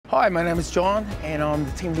Hi, my name is John and I'm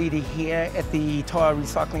the team leader here at the Tyre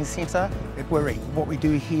Recycling Centre at Wiri. What we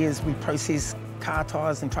do here is we process car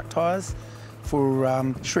tyres and truck tyres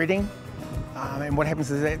for shredding, and what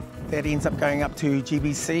happens is that ends up going up to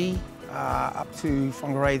GBC, up to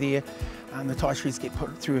Whangarei there, and the tyre shreds get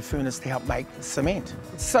put through a furnace to help make cement.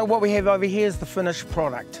 So what we have over here is the finished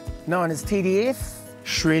product, known as TDF,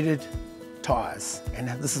 shredded tyres, and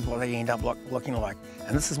this is what they end up looking like.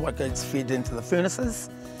 And this is what gets fed into the furnaces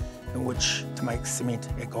in which to make cement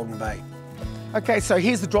at Golden Bay. Okay, so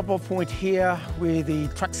here's the drop-off point here where the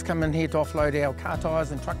trucks come in here to offload our car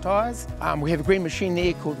tyres and truck tyres. We have a green machine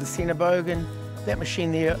there called the Centerbogan. That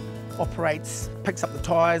machine there operates, picks up the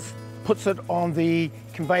tyres, puts it on the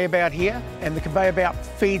conveyor belt here, and the conveyor belt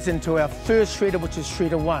feeds into our first shredder, which is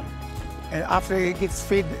shredder 1. And after it gets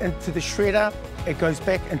fed into the shredder, it goes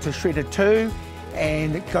back into shredder 2,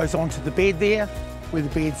 and it goes onto the bed there, where the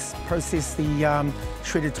beds process the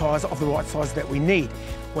shredded tyres of the right size that we need.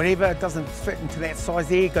 Whatever doesn't fit into that size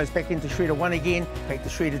there goes back into shredder 1 again, back to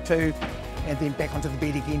shredder 2, and then back onto the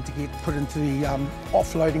bed again to get put into the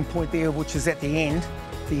offloading point there, which is at the end,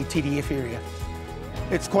 the TDF area.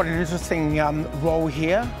 It's quite an interesting role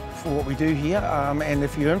here for what we do here, and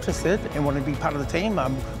if you're interested and want to be part of the team,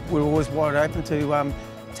 we're always wide open to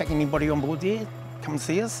taking anybody on board there. Come and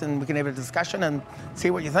see us and we can have a discussion and see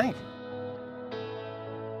what you think.